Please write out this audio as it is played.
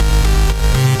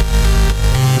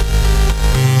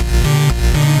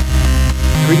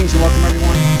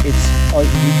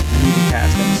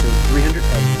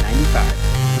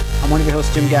your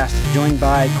host, Jim Gast, joined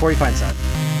by Corey Feinsod.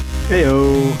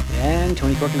 Heyo. And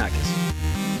Tony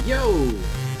Korkanakis. Yo!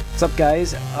 What's up,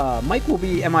 guys? Mike will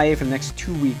be MIA for the next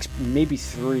 2 weeks, maybe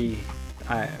 3.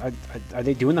 Are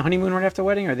they doing the honeymoon right after the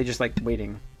wedding, or are they just, like,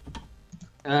 waiting?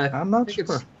 I'm not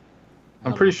sure.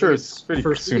 I'm pretty sure it's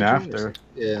pretty soon after.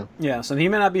 Yeah. Yeah, so he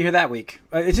may not be here that week.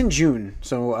 It's in June,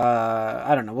 so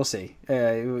I don't know. We'll see.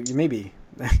 Maybe.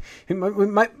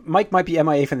 Mike might be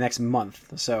MIA for the next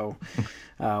month, so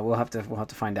we'll have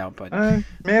to find out. But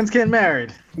man's getting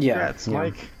married. Congrats,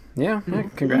 Mike. Yeah,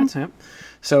 congrats. Yeah.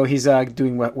 So he's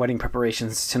doing wedding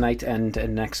preparations tonight and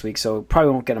next week, so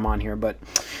probably won't get him on here. But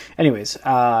anyways,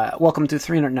 welcome to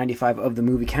 395 of the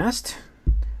Moviecast.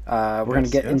 We're going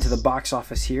to get into the box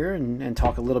office here and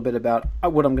talk a little bit about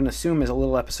what I'm going to assume is a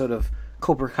little episode of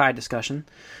Cobra Kai discussion.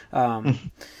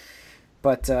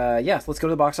 But let's go to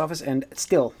the box office, and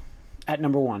still at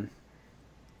number 1,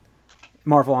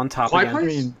 Marvel on top again. I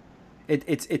mean,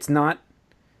 it's not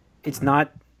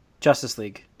Justice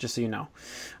League, just so you know.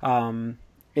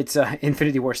 It's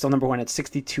Infinity War, still number 1 at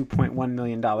 $62.1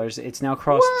 million. It's now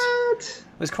crossed. What?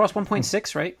 It was crossed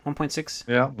 1.6, right? 1.6.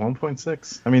 Yeah,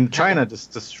 1.6. I mean, China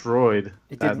just destroyed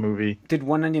that movie. Did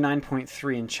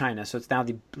 199.3 in China, so it's now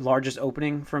the largest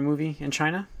opening for a movie in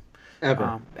China.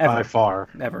 Ever. By far.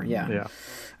 Ever, yeah.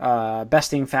 Yeah.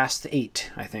 Besting Fast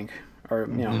 8, I think. Or,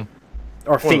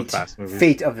 or Fate.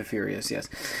 Fate of the Furious, yes.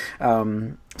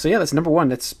 So, yeah, that's number 1.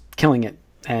 That's killing it.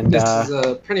 And this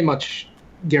is pretty much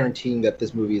guaranteeing that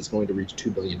this movie is going to reach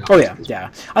 $2 billion. Oh, yeah.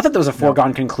 I thought that was a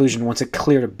foregone conclusion once it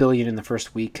cleared $1 billion in the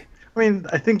first week. I mean,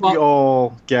 I think we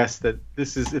all guessed that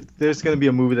if there's going to be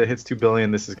a movie that hits $2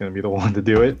 billion, this is going to be the one to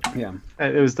do it. Yeah.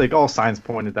 And it was like all signs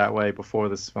pointed that way before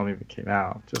this film even came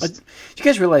out. You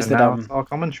guys realize that now it's all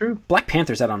coming true? Black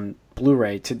Panther's out on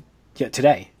Blu-ray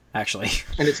today, actually.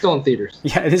 And it's still in theaters.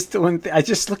 Yeah, it is still in. I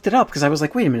just looked it up because I was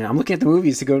like, wait a minute, I'm looking at the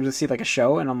movies to go to see like a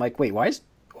show, and I'm like, wait, why is...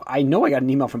 I know I got an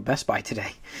email from Best Buy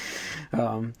today.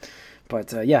 It's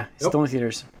still in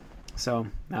theaters. So,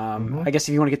 I guess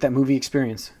if you want to get that movie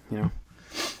experience,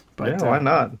 But, why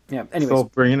not? Yeah, anyways. Still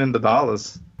bringing in the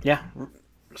dollars. Yeah.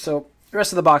 So, the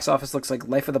rest of the box office looks like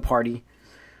Life of the Party,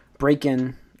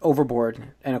 Break-In, Overboard,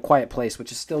 and A Quiet Place,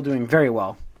 which is still doing very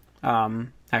well.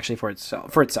 Actually, for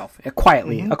itself. A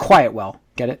quiet well.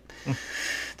 Get it?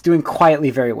 It's doing quietly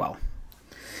very well.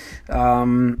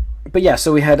 But yeah,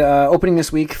 so we had opening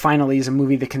this week, finally, is a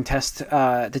movie that contests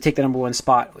to take the number 1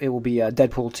 spot. It will be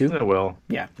Deadpool 2. It will.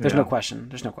 Yeah, there's no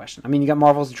question. I mean, you got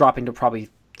Marvel's dropping to probably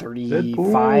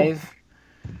 35.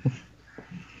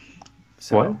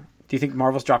 So, what? Do you think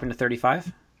Marvel's dropping to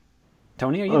 35?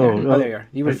 Tony, are you there? There you are.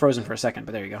 You were frozen for a second,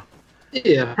 but there you go.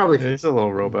 Yeah, probably. It's a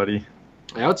little robot-y.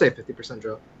 I would say 50%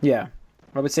 drop. Yeah.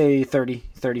 I would say 30,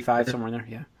 35, somewhere in there,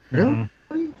 yeah. Really?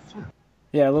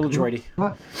 Yeah, a little droidy.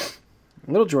 What?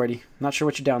 A little droidy. Not sure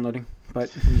what you're downloading, but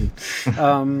so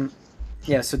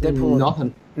Deadpool.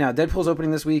 Nothing. Now Deadpool's opening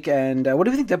this week, and what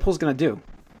do we think Deadpool's going to do?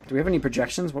 Do we have any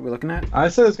projections? What we're looking at? I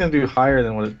said it's going to do higher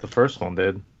than what the first one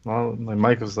did. Well,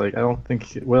 Mike was like, I don't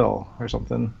think it will, or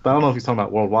something. But I don't know if he's talking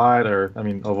about worldwide or,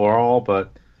 overall.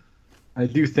 But I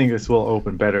do think this will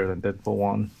open better than Deadpool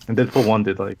 1. And Deadpool 1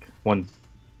 did like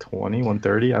 120,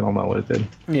 130. I don't know what it did.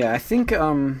 Yeah, I think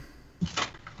a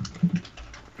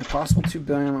possible $2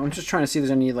 billion. I'm just trying to see if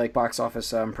there's any like box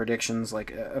office predictions, like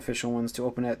official ones, to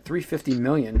open at 350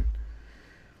 million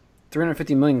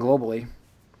globally.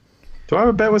 Do I have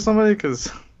a bet with somebody?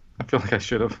 Because I feel like I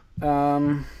should have.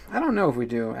 I don't know if we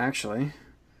do actually,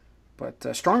 but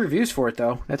strong reviews for it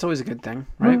though. That's always a good thing,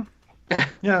 right?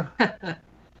 Yeah.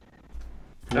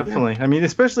 Definitely. I mean,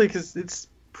 especially because it's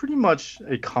pretty much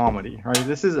a comedy, right?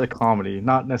 This is a comedy,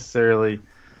 not necessarily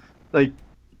like.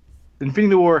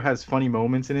 Infinity War has funny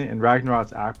moments in it, and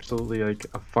Ragnarok's absolutely like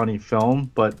a funny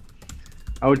film, but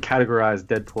I would categorize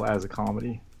Deadpool as a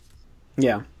comedy.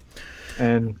 Yeah.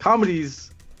 And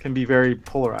comedies can be very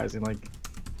polarizing, like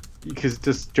because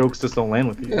just jokes just don't land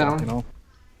with people,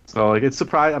 So like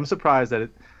I'm surprised that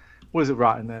what is it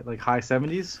rotten at like high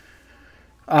 70s?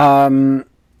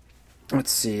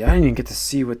 Let's see. I didn't even get to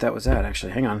see what that was at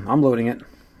actually. Hang on. I'm loading it.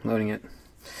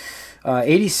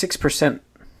 86%.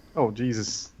 Oh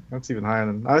Jesus. That's even higher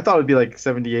than I thought. It'd be like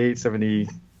 78,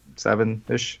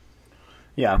 77-ish.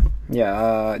 Yeah.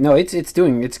 No, it's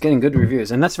getting good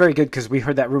reviews, and that's very good because we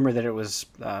heard that rumor that it was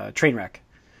train wreck.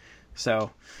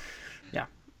 So, yeah.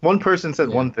 One person said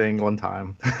one thing one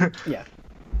time. Yeah.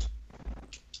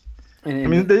 I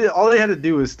mean, all they had to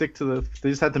do was stick to they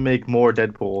just had to make more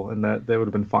Deadpool, and that would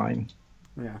have been fine.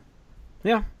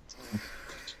 Yeah.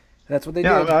 That's what they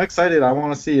Yeah, did. I'm excited. I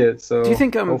want to see it. So Do you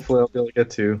think, hopefully I'll be able to get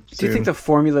to. Do you think the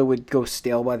formula would go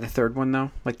stale by the third one,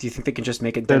 though? Like, do you think they can just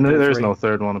make it There's Deadpool 3? no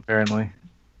third one apparently.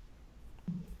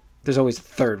 There's always a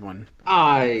third one.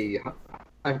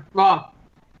 Well,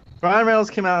 Ryan Reynolds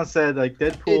came out and said like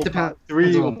It Deadpool depends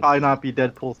 3 will on- probably not be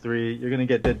Deadpool 3. You're gonna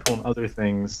get Deadpool and other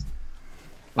things.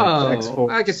 Like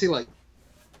X-Force I can see like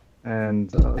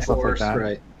and stuff like Force, that.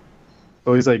 right?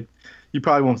 So he's like, you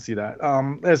probably won't see that.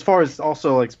 As far as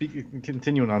also like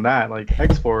continuing on that, like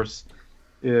X-Force,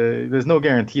 there's no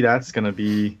guarantee that's gonna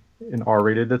be an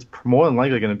R-rated. That's more than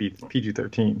likely gonna be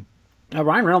PG-13.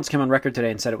 Ryan Reynolds came on record today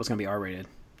and said it was going to be R-rated.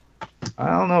 I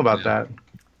don't know about that.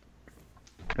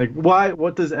 Like, why?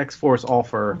 What does X-Force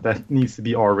offer that needs to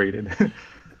be R-rated?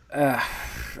 Yeah,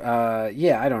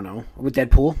 I don't know. With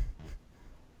Deadpool?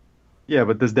 Yeah,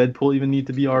 but does Deadpool even need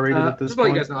to be R-rated at this Just to let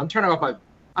point? you guys know, I'm turning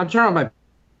off my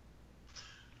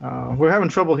We're having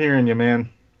trouble hearing you, man.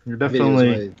 You're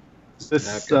definitely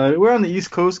videos. we're on the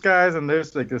East Coast, guys, and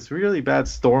there's like this really bad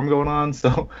storm going on,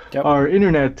 so Yep. our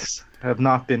internets have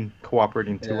not been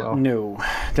cooperating too well. No,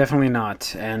 definitely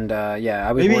not. And yeah,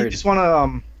 I was Maybe you worried. just want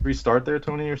to restart there,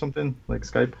 Tony, or something like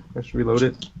Skype. I should reload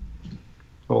it.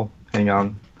 Cool. Hang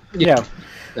on. Yeah.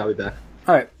 I'll be back.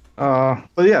 All right.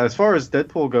 But yeah, as far as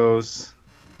Deadpool goes,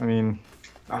 I mean,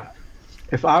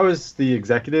 if I was the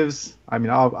executives, I mean,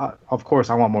 of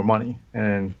course I want more money,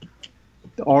 and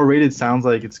the R-rated sounds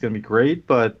like it's gonna be great,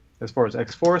 but as far as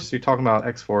X-Force, you're talking about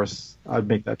X-Force, I'd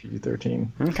make that PG-13.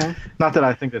 Okay. Not that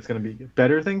I think that's gonna be a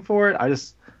better thing for it. I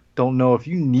just don't know if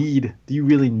do you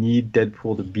really need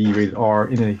Deadpool to be rated R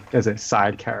as a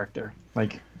side character?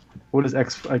 Like, what is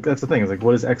that's the thing, is like,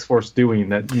 what is X-Force doing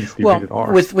that needs to be rated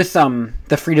R? With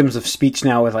the freedoms of speech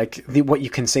now, with like what you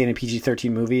can say in a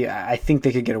PG-13 movie, I think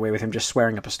they could get away with him just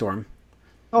swearing up a storm.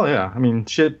 Oh yeah, I mean,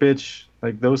 shit, bitch,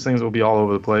 like those things will be all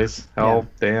over the place. Hell,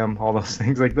 damn, all those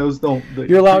things. Like those don't.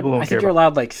 You're allowed. People don't I think you're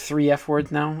allowed like 3 F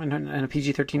words now in a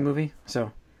PG-13 movie.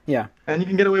 So yeah. And you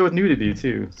can get away with nudity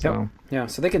too. So. Yep. Yeah,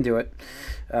 so they can do it.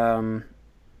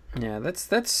 Yeah,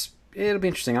 that's. It'll be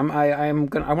interesting. I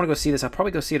want to go see this. I'll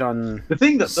probably go see it on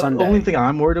The only thing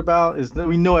I'm worried about is that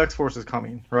we know X-Force is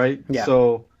coming, right? Yeah.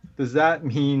 So does that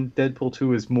mean Deadpool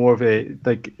 2 is more of a,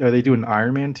 like, are they doing an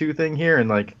Iron Man 2 thing here and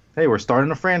like, hey, we're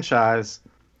starting a franchise?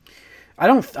 I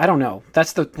don't know.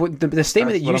 That's the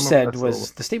statement that you said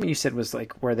was the statement you said was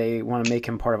like where they want to make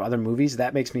him part of other movies.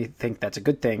 That makes me think that's a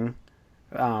good thing,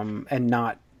 and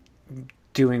not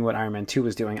doing what Iron Man 2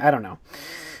 was doing. I don't know.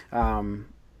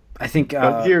 I think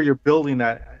here you're building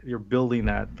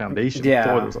that foundation.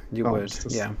 Yeah, you would.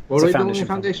 Yeah. What are we building a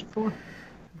foundation for?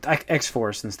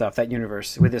 X-Force and stuff. That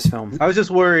universe with this film. I was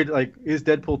just worried, like, is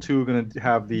Deadpool 2 going to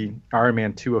have the Iron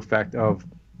Man 2 effect of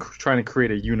trying to create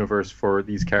a universe for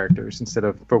these characters instead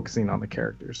of focusing on the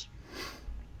characters?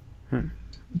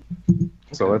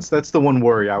 So that's the one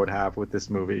worry I would have with this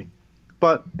movie.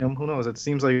 But who knows? It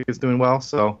seems like it's doing well.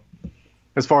 So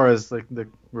as far as like the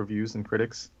reviews and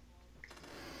critics.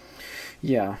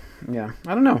 Yeah.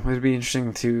 I don't know. It'd be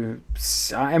interesting to.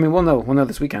 I mean, we'll know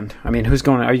this weekend. I mean, who's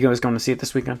going? Are you guys going to see it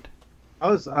this weekend?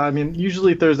 I mean,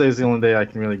 usually Thursday is the only day I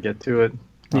can really get to it.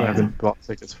 Yeah. I haven't bought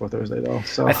tickets for Thursday though.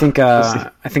 So I think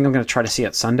I'm going to try to see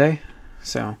it Sunday.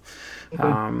 So,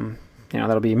 Okay.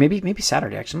 that'll be maybe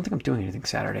Saturday. Actually, I don't think I'm doing anything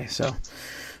Saturday. So,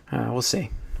 we'll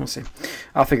see.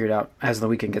 I'll figure it out as the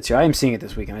weekend gets here. I am seeing it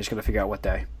this weekend. I just got to figure out what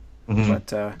day. Mm-hmm.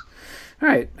 But. All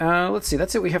right, let's see.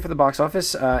 That's it we have for the box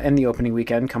office and the opening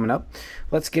weekend coming up.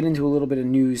 Let's get into a little bit of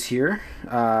news here.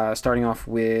 Starting off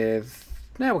with...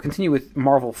 we'll continue with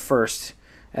Marvel first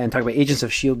and talk about Agents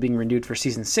of S.H.I.E.L.D. being renewed for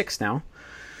Season 6 now.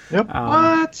 Yep.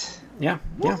 What? Yeah.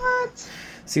 What?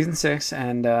 Season 6,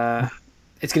 and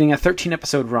it's getting a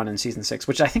 13-episode run in Season 6,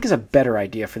 which I think is a better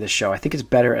idea for this show. I think it's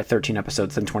better at 13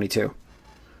 episodes than 22.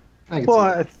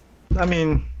 Well, I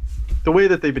mean, the way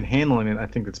that they've been handling it, I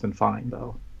think it's been fine,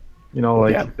 though.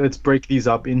 Let's break these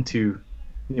up into,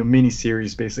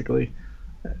 mini-series, basically.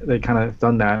 They kind of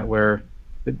done that where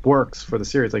it works for the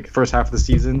series. Like, first half of the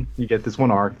season, you get this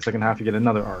one arc. The second half, you get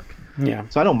another arc. Yeah.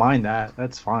 So I don't mind that.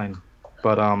 That's fine.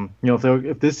 But,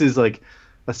 if this is, like,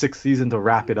 a 6th season to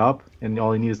wrap it up, and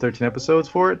all you need is 13 episodes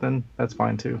for it, then that's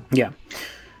fine, too. Yeah.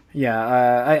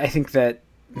 I think that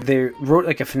they wrote,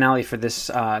 like, a finale for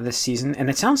this season, and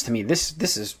it sounds to me,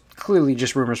 this is clearly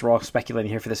just rumors. We're all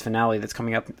speculating here for this finale that's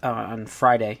coming up on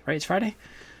Friday, right? It's Friday?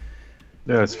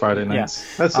 Yeah, it's Friday nights.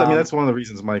 Yeah. That's one of the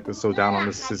reasons Mike was so down on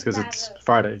this, is because it's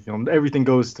Friday. Everything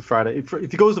goes to Friday. If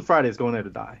it goes to Friday, it's going there to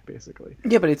die, basically.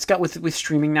 Yeah, but it's got with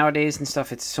streaming nowadays and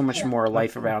stuff. It's so much more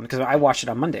life around, because I watch it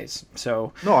on Mondays.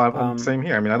 So no, same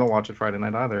here. I mean, I don't watch it Friday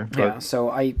night either. But...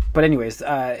 Yeah. But anyways,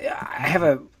 I have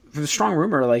a a strong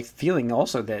rumor, like feeling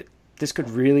also that this could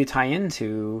really tie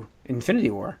into Infinity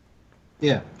War.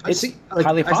 Yeah, It's highly I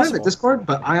said in possible. the Discord,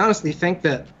 but I honestly think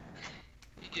that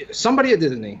somebody at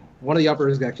Disney, one of the upper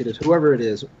executives, whoever it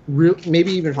is,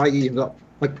 maybe even Feige himself,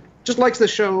 like just likes the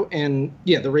show, and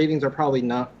yeah, the ratings are probably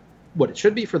not what it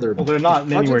should be for their. Well, they're not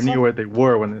budget anywhere stuff. near where they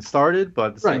were when it started, but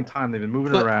at the same Right. time, they've been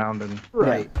moving But- around and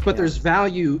Right, but there's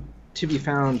value to be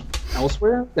found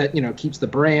elsewhere that keeps the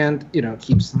brand,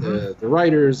 keeps the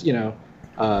writers,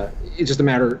 it's just a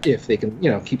matter if they can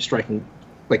keep striking,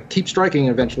 and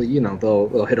eventually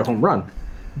they'll hit a home run.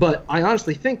 But I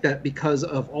honestly think that because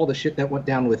of all the shit that went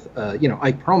down with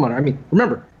Ike Perlmutter, I mean,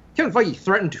 remember Kevin Feige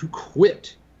threatened to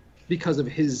quit because of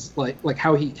his like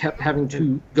how he kept having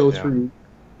to go through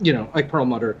Ike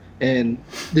Perlmutter, and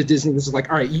the Disney was like,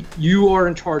 all right, you are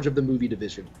in charge of the movie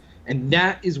division, and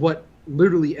that is what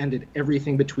literally ended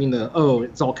everything between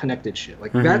it's all connected shit.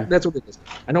 Like that's what it is.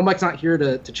 I know Mike's not here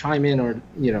to chime in or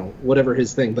whatever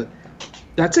his thing, but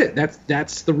that's it.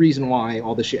 That's the reason why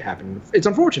all this shit happened. It's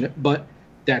unfortunate, but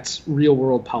that's real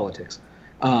world politics.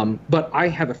 But I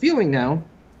have a feeling now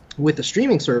with the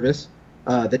streaming service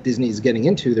that Disney is getting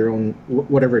into, their own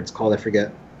whatever it's called, I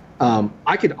forget.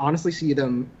 I could honestly see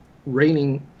them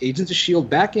reining Agents of S.H.I.E.L.D.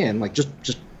 back in, like just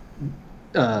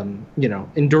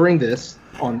enduring this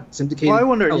on syndicated. Well, I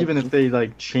wonder television. even if they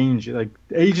change it. Like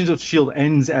Agents of S.H.I.E.L.D.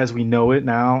 ends as we know it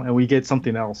now, and we get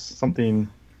something else, something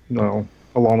along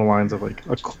the lines of like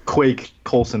a Quake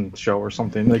Coulson show or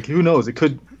something. Like who knows? It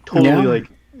could totally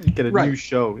get a new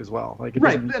show as well. Like it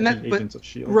doesn't need Agents of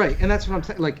S.H.I.E.L.D. Right, and that's what I'm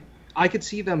saying. Like I could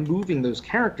see them moving those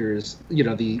characters, the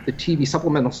TV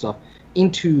supplemental stuff,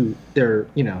 into their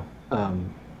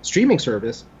streaming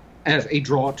service as a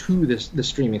draw to the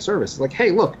streaming service. Like,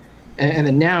 hey, look, and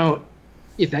then now,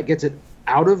 if that gets it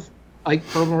out of Ike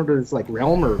Perlmutter's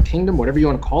realm or kingdom, whatever you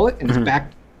want to call it, and it's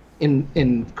back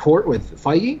in court with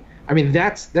Feige, I mean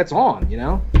that's on.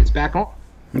 It's back on.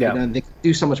 Yeah. And they can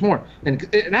do so much more. And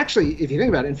actually, if you think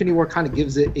about it, Infinity War kind of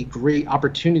gives it a great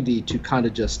opportunity to kind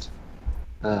of just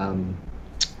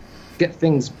get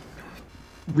things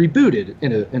rebooted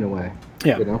in a way.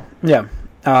 Yeah. Yeah.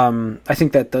 I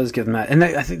think that does give them that. And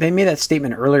I think they made that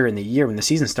statement earlier in the year when the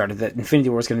season started that Infinity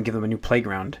War is going to give them a new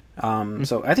playground.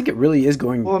 So I think it really is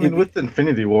going... Well, I mean, with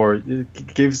Infinity War,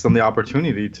 it gives them the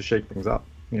opportunity to shake things up,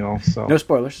 so... No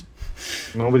spoilers.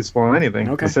 Nobody's spoiling anything.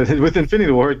 Okay. I said with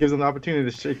Infinity War, it gives them the opportunity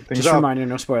to shake things Just up. a reminder,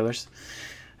 no spoilers.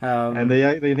 And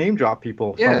they name drop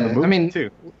people Yeah, from the movie, I mean,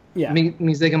 too. Yeah.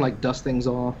 means they can dust things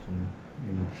off.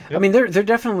 I mean, they're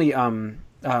definitely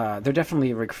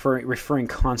referring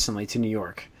constantly to New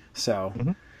York. So,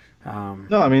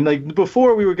 No, I mean,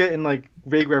 before we were getting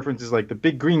vague references like the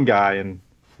big green guy and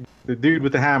the dude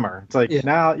with the hammer. It's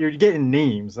now you're getting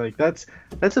names. That's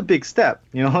a big step.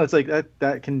 It's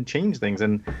that can change things.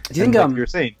 And do you think like you're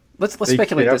saying, let's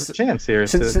speculate they have this. a chance here.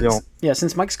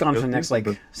 Since Mike's gone for the next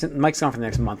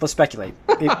month, let's speculate.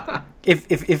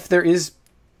 if there is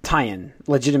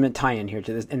legitimate tie-in here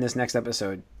to this in this next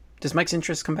episode, does Mike's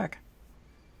interest come back?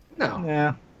 No.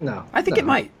 Yeah. No. I think it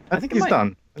might. I think he's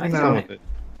done. I think it might.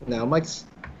 No, Mike's.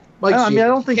 I mean, I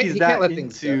don't think he's he that can't let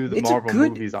things into go. the Marvel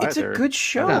movies either. It's a good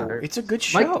show. No. It's a good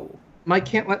show. Mike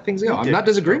can't let things go. I'm not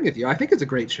disagreeing with you. I think it's a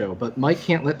great show, but Mike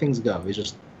can't let things go.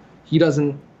 He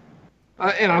doesn't.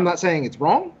 And I'm not saying it's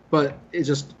wrong, but it's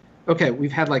just okay.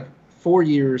 We've had 4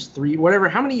 years, 3, whatever,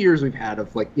 how many years we've had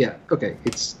of okay,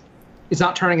 it's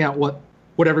not turning out what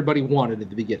everybody wanted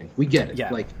at the beginning. We get it.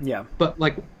 Yeah. But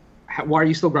why are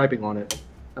you still griping on it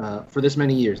for this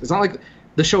many years? It's not like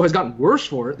the show has gotten worse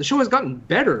for it. The show has gotten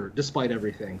better despite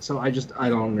everything. So I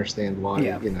don't understand why,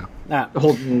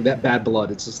 holding that bad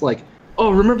blood. It's just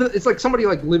remember, it's like somebody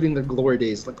living their glory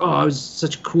days. I was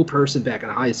such a cool person back in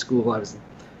high school. I was,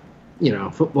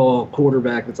 football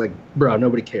quarterback. It's bro,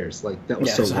 nobody cares. That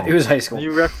was so long. It was high school. Are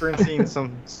you referencing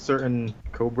some certain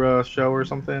Cobra show or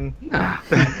something? Nah.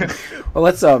 Well,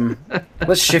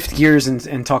 let's shift gears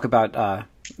and talk about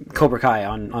Cobra Kai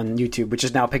on YouTube, which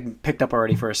is now picked up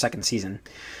already for a second season.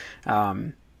 I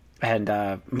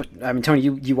mean, Tony,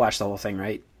 you watched the whole thing,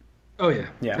 right? Oh yeah.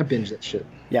 Yeah. I binged that shit.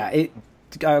 Yeah.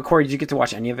 Corey, did you get to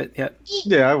watch any of it yet?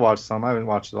 Yeah, I watched some. I haven't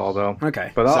watched it all though.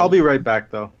 Okay, but I'll be right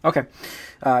back though. Okay.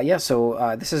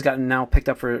 So this has gotten now picked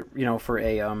up for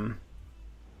a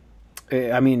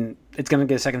I mean, it's going to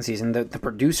get a second season. The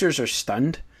producers are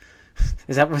stunned.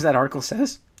 Is that what that article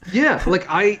says? Yeah,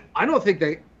 I don't think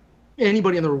that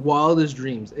anybody in their wildest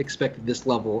dreams expected this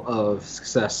level of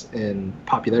success and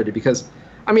popularity because,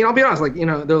 I mean, I'll be honest,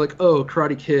 they're oh,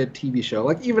 Karate Kid TV show.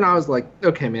 Even I was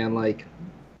okay, man,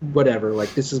 whatever.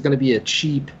 This is going to be a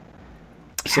cheap,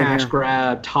 Same cash here.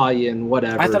 grab, tie-in,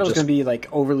 whatever. I thought it was going to be like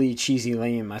overly cheesy,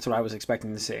 lame. That's what I was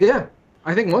expecting to see. Yeah,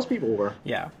 I think most people were.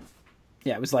 Yeah.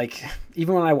 Yeah, it was like,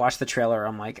 even when I watched the trailer,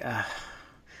 I'm like,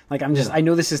 I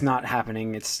know this is not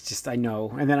happening. It's just, I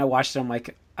know. And then I watched it, I'm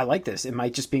like, I like this. Am I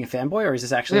just being a fanboy, or is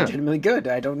this actually legitimately good?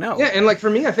 I don't know. Yeah, and like for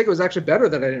me, I think it was actually better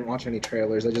that I didn't watch any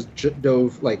trailers. I just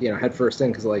dove like head first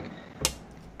in because like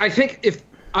I think if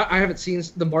I haven't seen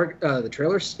the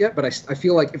trailers yet, but I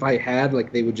feel like if I had,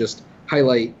 like, they would just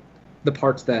highlight the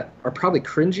parts that are probably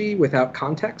cringy without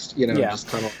context. Yeah. Just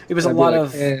kind of. It was a lot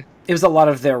of it was a lot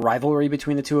of their rivalry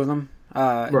between the two of them.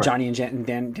 Right. Johnny and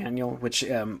Daniel, which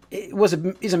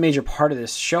is a major part of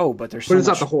this show, but it's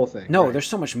not the whole thing. No, right? There's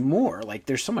so much more. Like,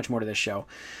 there's so much more to this show,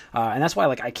 and that's why,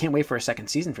 like, I can't wait for a second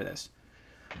season for this.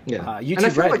 Yeah, YouTube and I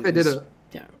feel Red like they did a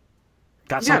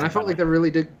and I felt like they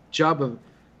really did a job of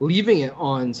leaving it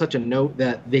on such a note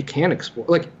that they can explore.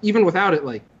 Like, even without it,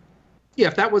 like,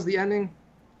 if that was the ending,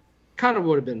 kind of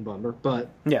would have been a bummer. But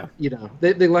they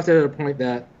left it at a point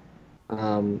that.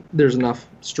 There's enough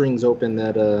strings open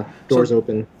that doors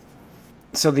open.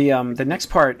 So the next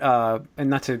part, and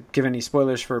not to give any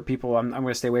spoilers for people, I'm going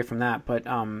to stay away from that. But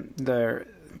the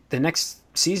next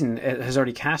season has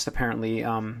already cast apparently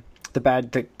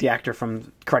the actor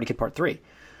from Karate Kid Part 3,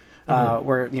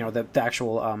 where the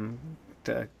actual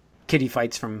the kid he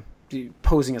fights from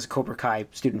posing as a Cobra Kai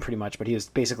student pretty much, but he is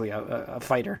basically a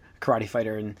fighter, a karate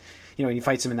fighter, and he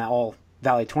fights him in that All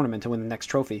Valley tournament to win the next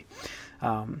trophy.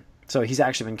 So he's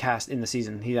actually been cast in the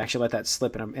season. He actually let that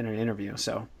slip in an interview.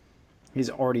 So he's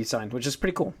already signed, which is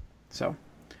pretty cool. So,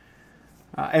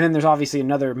 and then there's obviously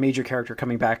another major character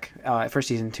coming back for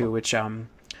season 2, which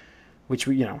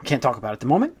we can't talk about at the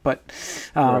moment. But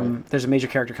there's a major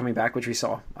character coming back, which we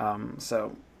saw.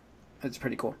 So it's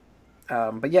pretty cool.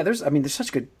 But yeah, there's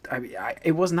such good.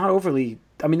 It was not overly.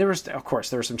 There were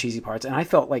some cheesy parts, and I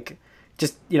felt like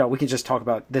just we can just talk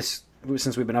about this.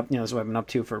 Since we've been up, this is what I've been up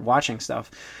to for watching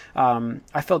stuff.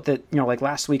 I felt that, like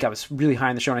last week I was really high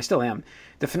on the show, and I still am.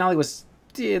 The finale was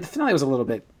a little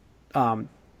bit.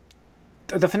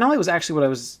 The finale was actually what I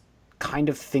was kind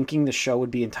of thinking the show would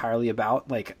be entirely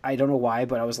about. Like, I don't know why,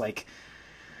 but I was like,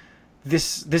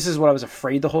 this is what I was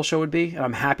afraid the whole show would be, and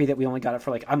I'm happy that we only got it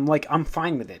for I'm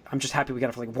fine with it. I'm just happy we got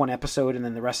it for like one episode, and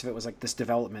then the rest of it was like this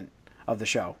development of the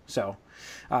show. So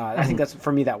I think that's,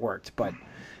 for me, that worked, but.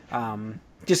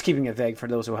 Just keeping it vague for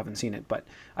those who haven't seen it, but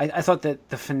I thought that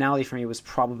the finale for me was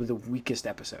probably the weakest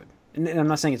episode. And I'm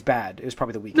not saying it's bad. It was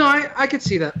probably the weakest. No, I could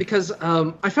see that because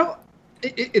I felt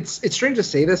it's strange to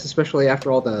say this, especially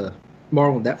after all the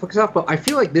Marvel and Netflix stuff, but I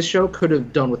feel like this show could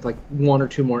have done with like 1 or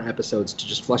 2 more episodes to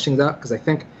just flesh things out, because I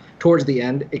think towards the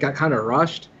end it got kind of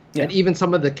rushed, and even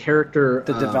some of the character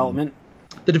development,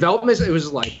 it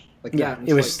was like yeah, that.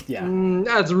 It was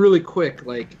that's really quick.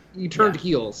 Like, you turned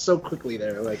heel so quickly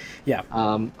there. Like,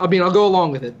 I'll go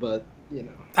along with it, but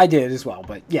I did as well.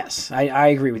 But yes, I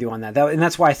agree with you on that. And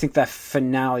that's why I think that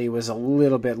finale was a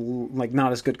little bit like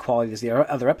not as good quality as the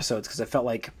other episodes, because it felt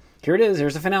like, here it is,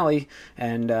 here's the finale,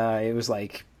 and it was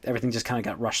like everything just kind of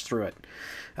got rushed through it.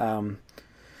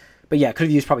 But yeah, could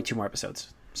have used probably 2 more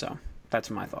episodes. So that's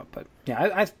my thought. But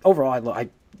yeah, overall I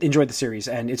enjoyed the series,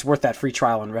 and it's worth that free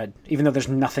trial on Red, even though there's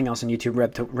nothing else on YouTube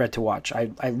Red to watch.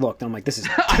 I looked and I'm like, this is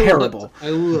terrible. I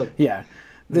looked. Yeah,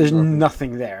 there's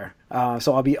nothing there.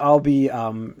 So I'll be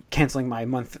canceling my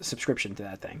month subscription to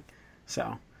that thing.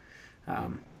 So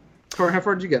how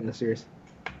far did you get in the series?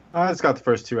 I just got the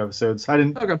first 2 episodes. I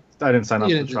didn't sign up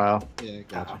for the trial. Yeah,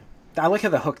 gotcha. I like how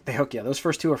they hook you. Those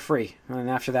first 2 are free, and then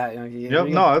after that,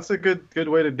 no, that's a good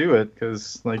way to do it,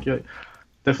 because like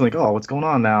definitely like, oh, what's going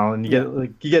on now? And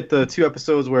you get the 2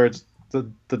 episodes where it's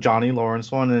the Johnny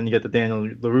Lawrence one, and then you get the Daniel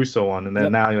LaRusso one, and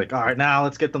then now you're like, all right, now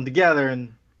let's get them together.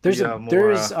 And there's a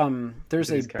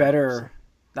better.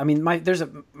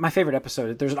 My favorite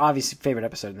episode. There's an obvious favorite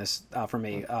episode in this for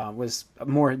me. Was a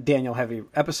more Daniel heavy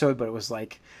episode, but it was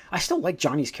like, I still like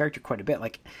Johnny's character quite a bit.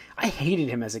 Like, I hated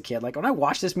him as a kid. Like, when I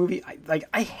watched this movie,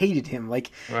 I hated him.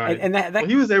 Like, right. and that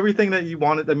he was everything that you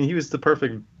wanted. I mean, he was the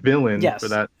perfect villain for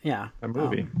that.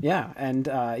 Movie. And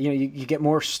you get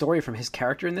more story from his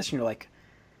character in this, and you're like,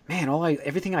 man,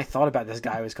 everything I thought about this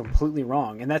guy was completely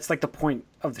wrong, and that's like the point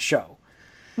of the show.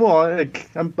 Well,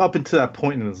 up until that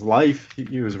point in his life,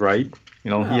 he was right. He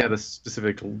had a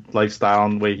specific lifestyle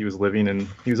and way he was living, and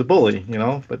he was a bully,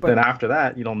 But then after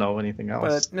that, you don't know anything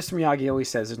else. But Mr. Miyagi always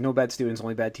says there's no bad students,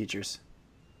 only bad teachers.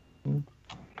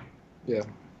 Yeah.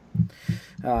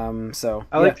 So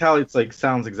I like how it's like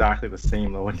sounds exactly the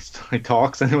same though when he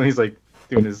talks and when he's like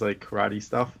doing his like karate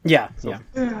stuff. Yeah.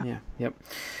 Yep.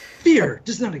 Fear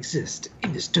does not exist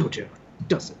in this dojo,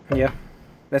 does it? Yeah.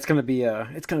 That's gonna be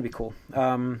it's gonna be cool.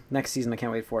 Next season I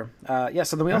can't wait for. Yeah.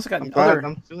 So then we also got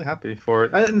I'm really happy for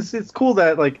it, and it's cool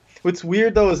that like what's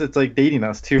weird though is it's like dating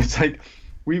us too. It's like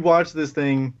we watched this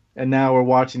thing and now we're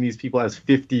watching these people as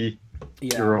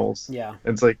 50-year-olds. Yeah.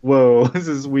 And it's like, whoa, this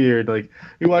is weird. Like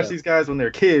we watched these guys when they're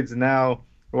kids, and now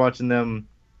we're watching them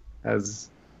as.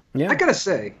 Yeah. I gotta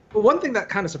say, one thing that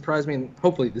kind of surprised me, and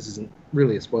hopefully this isn't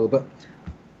really a spoiler, but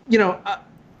you know,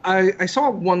 I saw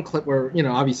one clip where, you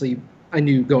know, obviously I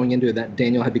knew going into it that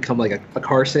Daniel had become like a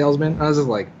car salesman. I was just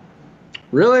like,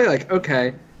 really? Like,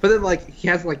 okay. But then like he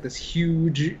has like this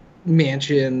huge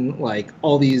mansion, like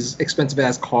all these expensive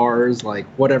ass cars, like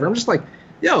whatever. I'm just like,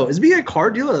 yo, is being a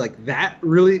car dealer like that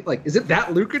really, like, is it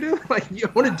that lucrative? Like, you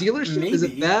own a dealership? Maybe. Is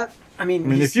it that? I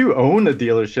mean, if you own a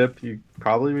dealership, you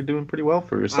probably be doing pretty well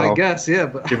for yourself. I guess, yeah.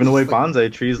 But giving away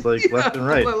bonsai trees like left and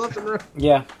right. Left and right.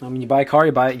 Yeah, I mean, you buy a car,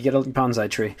 you get a bonsai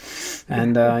tree,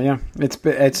 and yeah, it's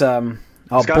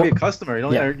It's gotta be a customer.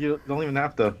 You don't even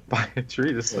have to buy a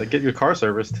tree. Just like get your car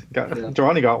serviced.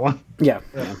 Johnny got one. Yeah.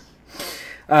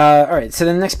 All right. So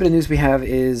the next bit of news we have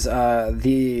is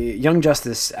the Young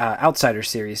Justice Outsider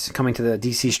series coming to the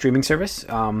DC streaming service.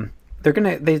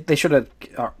 They showed a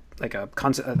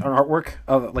concept, an artwork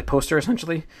of like poster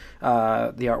essentially, the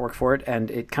artwork for it, and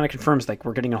it kind of confirms like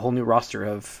we're getting a whole new roster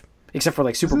of. Except for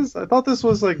like I thought this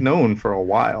was like known for a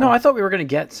while. No, I thought we were gonna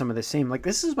get some of the same. Like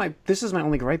this is my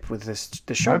only gripe with this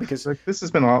show because like this has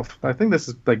been off. I think this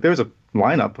is like there's a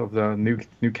lineup of the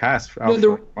new cast.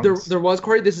 No, there was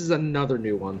Corey. This is another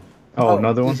new one. Oh,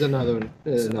 another one. This is another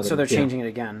one. So they're changing it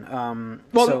again. No,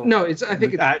 I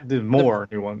think it's added more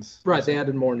new ones. Right, they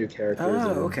added more new characters.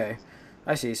 Oh, okay.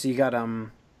 I see. So you got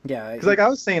yeah. Because like I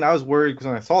was saying, I was worried because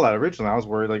when I saw that originally, I was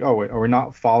worried like, oh wait, are we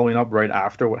not following up right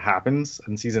after what happens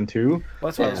in season 2? Well,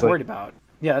 that's what I was worried about.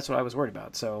 Yeah, that's what I was worried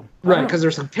about. So right, because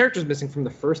there's some characters missing from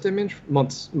the first image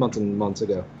months and months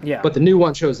ago. Yeah. But the new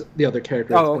one shows the other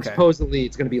characters. Oh, okay. And supposedly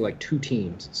it's going to be like 2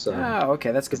 teams. So. Oh,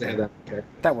 okay, that's good.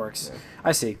 That works. Yeah.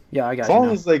 I see. Yeah, I got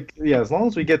it. As long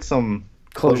as we get some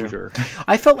closure.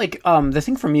 I felt like the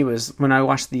thing for me was when I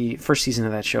watched the first season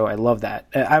of that show, I loved that.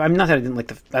 I'm not that I didn't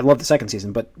like I loved the second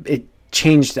season, but it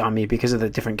changed on me because of the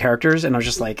different characters, and I was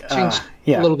just like, changed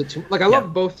a little bit too. Like I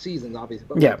loved both seasons, obviously,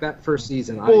 but like that first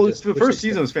season. The first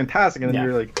season was fantastic, and then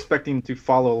you're like expecting to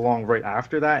follow along right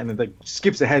after that, and it like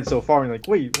skips ahead so far, and you're like,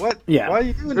 wait, what? Yeah, why are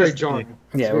you doing this? Very jarring.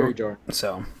 Yeah, very jarring.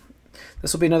 So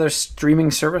this will be another streaming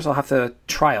service. I'll have to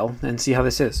trial and see how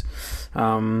this is.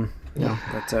 But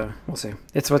we'll see.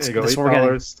 It's what we're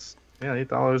getting. Yeah,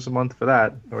 $8 a month for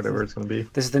that, or whatever it's going to be.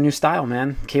 This is the new style,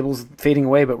 man. Cable's fading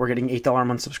away, but we're getting $8 a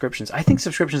month subscriptions. I think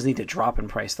subscriptions need to drop in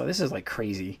price, though. This is like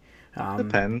crazy.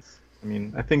 Depends. I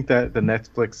mean, I think that the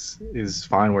Netflix is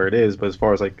fine where it is, but as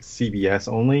far as like CBS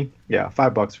only, yeah,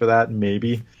 $5 for that,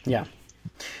 maybe. Yeah.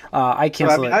 I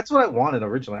canceled it. That's what I wanted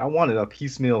originally. I wanted a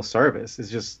piecemeal service. It's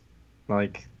just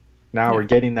like now we're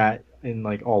getting that in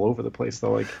like all over the place,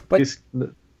 though. Like, but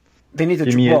they need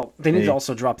to. They need to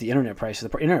also drop the internet price. The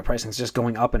internet pricing is just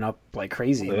going up and up like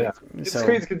crazy. Oh, yeah. It's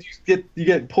crazy because you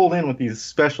get pulled in with these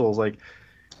specials. Like,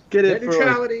 get it for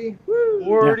like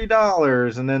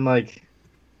 $40, and then like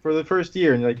for the first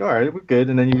year, and you're like, all right, we're good.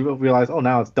 And then you realize, oh,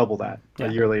 now it's double that a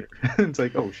year later. It's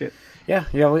like, oh shit. Yeah.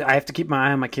 I have to keep my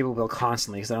eye on my cable bill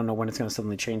constantly because I don't know when it's going to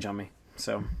suddenly change on me.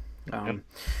 So. No,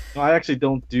 I actually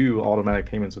don't do automatic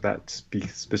payments with that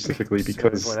specifically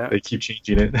because they keep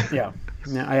changing it. Yeah.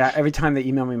 Every time they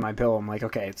email me my bill, I'm like,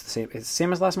 okay, it's the same. It's the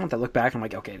same as last month. I look back, I'm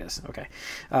like, okay, it is. Okay.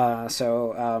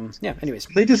 Anyways,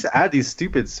 they just add these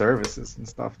stupid services and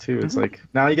stuff too. It's like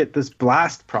now you get this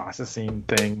blast processing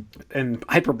thing and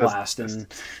hyperblast, and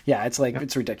it's like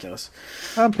it's ridiculous.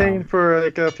 I'm paying for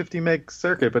like a 50 meg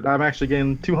circuit, but I'm actually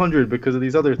getting 200 because of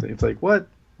these other things. It's like what?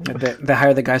 They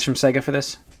hire the guys from Sega for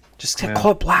this. Just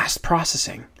call it blast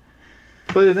processing.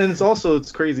 But then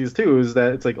it's crazy too is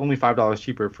that it's like only $5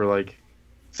 cheaper for like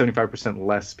 75%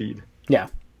 less speed. Yeah.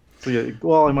 So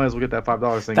I might as well get that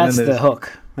 $5 thing. That's the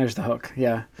hook. There's the hook.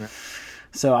 Yeah.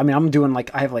 So I mean, I'm doing like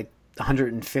I have like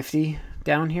 150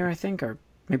 down here, I think, or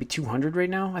maybe 200 right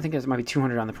now. I think it might be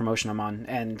 200 on the promotion I'm on,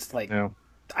 and like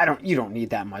you don't need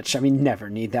that much. I mean,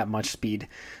 never need that much speed.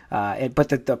 But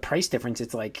the price difference,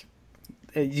 it's like.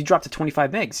 You drop to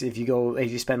 25 megs if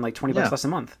you spend like $20 less a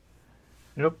month.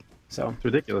 Yep. So it's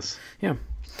ridiculous. Yeah. All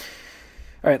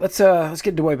right, let's get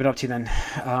into what I've been up to then.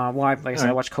 I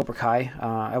watched Cobra Kai.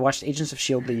 I watched Agents of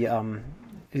S.H.I.E.L.D.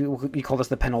 You called us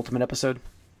the penultimate episode.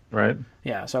 Right.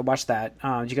 Yeah, so I watched that.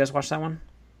 Did you guys watch that one?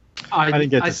 I didn't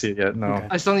get to see it yet. No. Okay.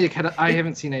 I still need to. I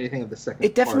haven't seen anything of the second.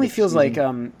 It definitely part of feels the like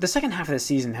season. the second half of the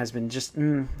season has been just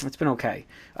it's been okay.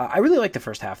 I really like the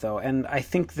first half though, and I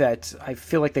think that I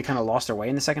feel like they kind of lost their way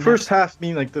in the second First half. half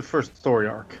mean like the first story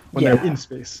arc when Yeah. they're in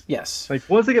space. Yes, Like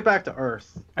once they get back to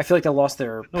Earth. I feel like they lost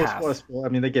their No, path. spoil. I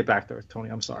mean, they get back to Earth, Tony.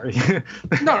 I'm sorry.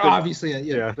 No, obviously,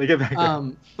 Yeah, they get back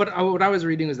there. But what I was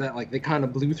reading was that like they kind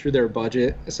of blew through their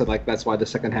budget, so like that's why the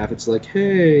second half it's like,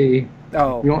 hey,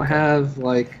 Oh, we don't have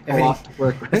like a lot to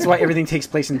work with. That's why everything takes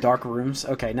place in dark rooms.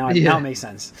 Okay, now Yeah. it makes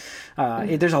sense.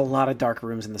 There's a lot of dark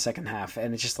rooms in the second half,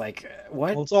 and it's just like,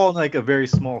 what? Well, it's all in like a very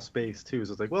small space too.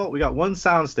 So it's like, well, we got one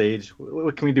sound stage.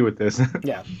 What can we do with this?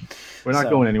 Yeah, We're not So-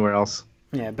 going anywhere else.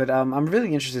 yeah. But I'm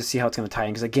really interested to see how it's going to tie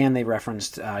in because again, they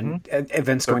referenced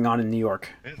events going on in New York.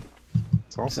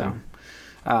 It's awesome.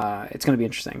 So it's going to be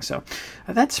interesting. So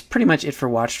that's pretty much it for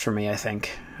Watched for me, I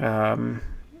think.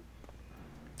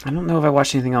 I don't know if I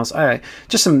watched anything else.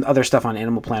 Just some other stuff on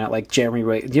Animal Planet, like Jeremy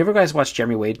Wade. Do you ever guys watch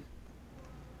Jeremy Wade?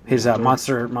 His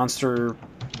monster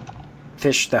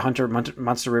fish, the hunter,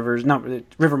 monster rivers, not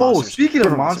river Oh, monsters. speaking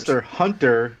River of Monster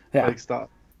Hunter, Yeah. like stuff.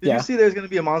 Did Yeah. you see there's going to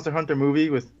be a Monster Hunter movie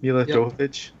with Mila Yep.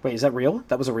 Jovovich? Wait, is that real?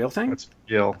 That was a real thing? That's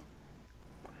real.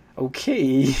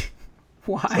 Okay.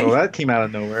 Why? So that came out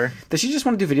of nowhere. Does she just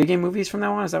want to do video game movies from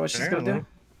now on? Is that what she's going to do?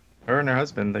 Her and her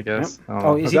husband, I guess. Yep. I don't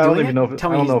Oh, know. is he I don't doing even it? know if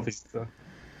Tell I me don't know if he's- he's.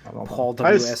 I don't know. Paul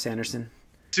I W.S. Anderson.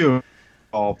 assume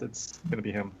involved. It's gonna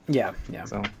be him. Yeah, yeah,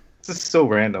 So it's just so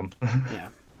random. yeah.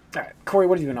 All right, Corey,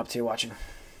 what have you been up to watching?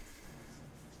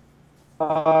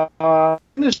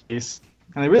 Finished Space,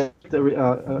 and I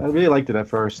really liked it at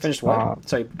first. Finished what?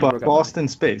 Sorry, you But broke up. Lost in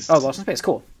Space. Oh, Lost in Space.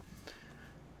 Cool.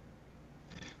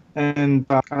 And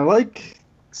I like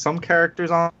some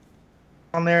characters on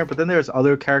there, but then there's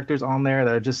other characters on there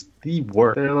that are just the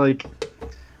worst. They're like,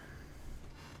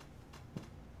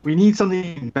 we need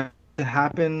something bad to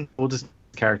happen, we'll just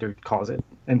character cause it,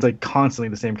 and it's like constantly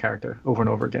the same character over and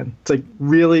over again. It's like,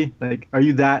 really, like, are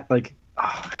you that like,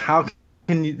 how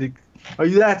can you? Like, are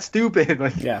you that stupid?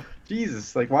 Like, Yeah.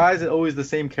 Jesus, like, why is it always the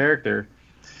same character?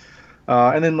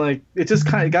 And then like it just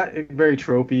kind of got very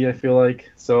tropey, I feel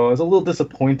like. So I was a little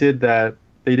disappointed that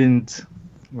they didn't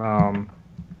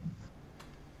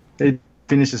they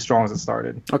finished as strong as it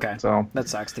started. Okay. So That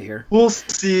sucks to hear. we'll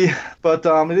see, but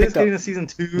it is Picked getting up. to season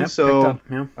 2, Yep, so picked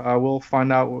up, yeah. we'll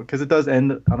find out because it does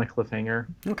end on a cliffhanger.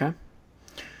 Okay.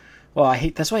 Well,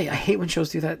 that's why I hate when shows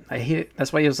do that. I hate it.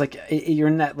 That's why it was like you're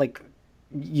in that like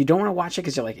you don't want to watch it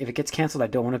because you're like if it gets canceled, I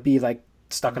don't want to be like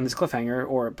stuck on this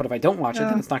cliffhanger. But if I don't watch it,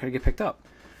 then it's not going to get picked up.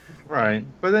 Right,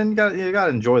 but then you got to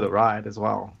enjoy the ride as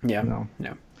well. Yeah. You know?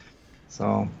 Yeah.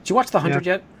 So Did you watch The 100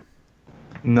 yet?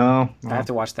 no. I have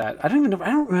to watch that. I don't even know. I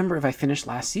don't remember if I finished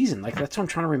last season. Like that's what I'm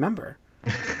trying to remember.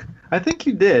 I think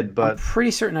you did, I'm but pretty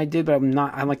certain I did, but I'm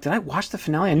not. I'm like, did I watch the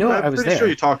finale? I know I I'm was pretty there. sure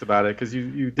you talked about it because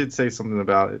you did say something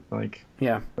about it, like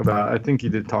Yeah. about. I think you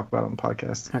did talk about it on the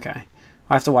podcast. Okay.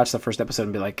 I have to watch the first episode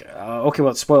and be like, okay,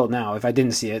 well, it's spoiled now if I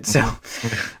didn't see it. So,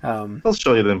 I'll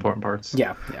show you the important parts.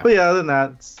 yeah, yeah. But yeah, other than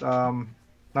that, it's,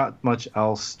 not much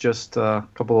else. Just a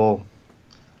couple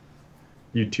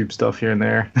YouTube stuff here and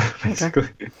there, basically.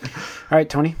 All right,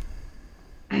 Tony.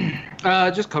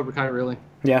 Just Cobra Kai, really.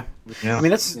 Yeah. Yeah. I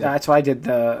mean, that's why I did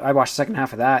I watched the second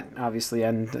half of that, obviously,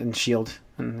 and Shield,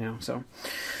 and so.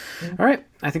 All right,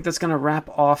 I think that's gonna wrap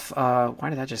off. Why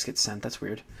did that just get sent? That's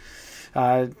weird.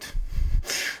 Sorry,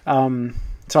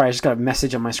 I just got a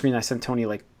message on my screen I sent Tony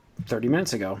like 30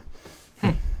 minutes ago.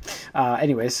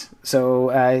 Anyways, so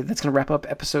that's going to wrap up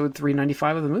episode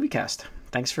 395 of the Moviecast.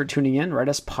 Thanks for tuning in. Write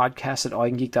us podcast at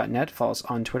allyoucangeek.net. Follow us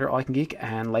on Twitter, allyoucangeek,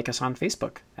 and like us on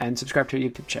Facebook. And subscribe to our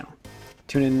YouTube channel.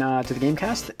 Tune in to the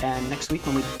Gamecast, and next week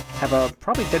when we have a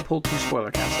probably Deadpool 2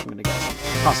 spoiler cast, I'm going to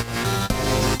guess. Possibly.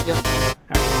 Yep.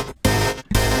 All right.